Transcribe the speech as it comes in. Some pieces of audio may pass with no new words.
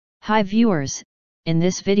Hi viewers, in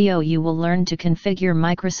this video you will learn to configure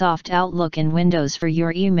Microsoft Outlook in Windows for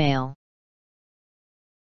your email.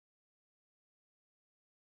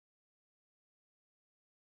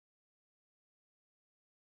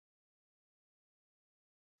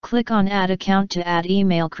 Click on Add Account to add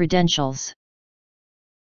email credentials.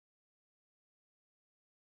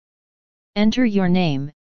 Enter your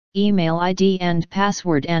name, email ID and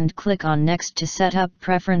password and click on Next to set up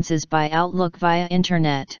preferences by Outlook via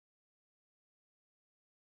Internet.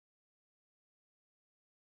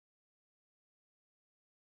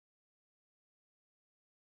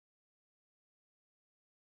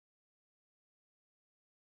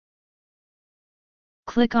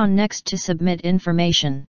 Click on Next to submit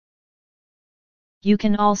information. You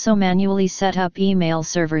can also manually set up email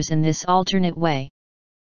servers in this alternate way.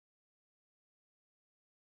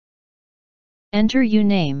 Enter your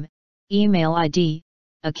name, email ID,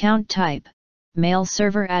 account type, mail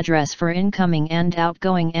server address for incoming and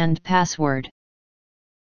outgoing and password.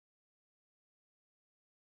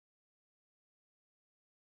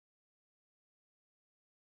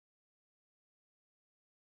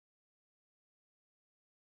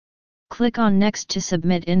 Click on Next to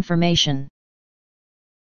submit information.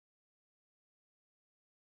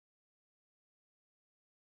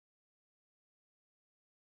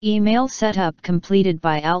 Email setup completed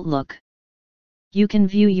by Outlook. You can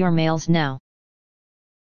view your mails now.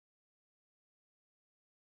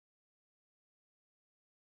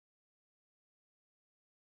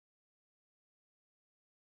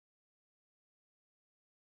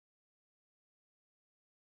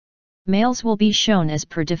 Mails will be shown as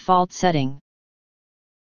per default setting.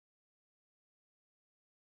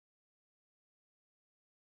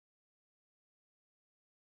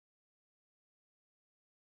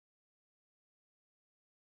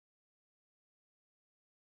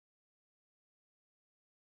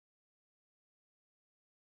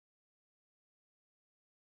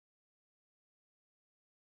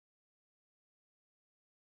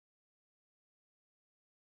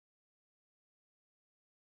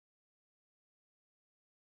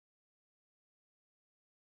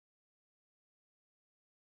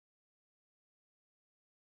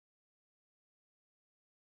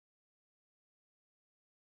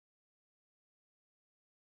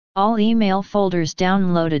 All email folders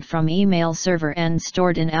downloaded from email server and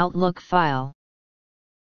stored in Outlook file.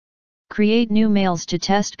 Create new mails to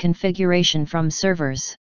test configuration from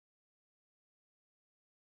servers.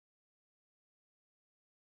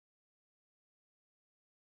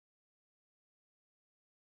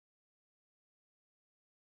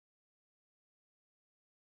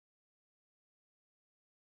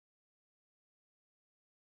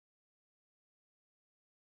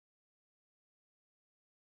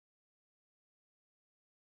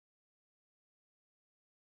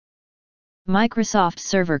 Microsoft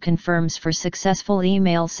Server confirms for successful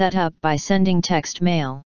email setup by sending text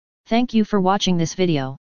mail. Thank you for watching this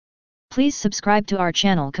video. Please subscribe to our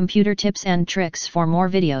channel Computer Tips and Tricks for more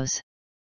videos.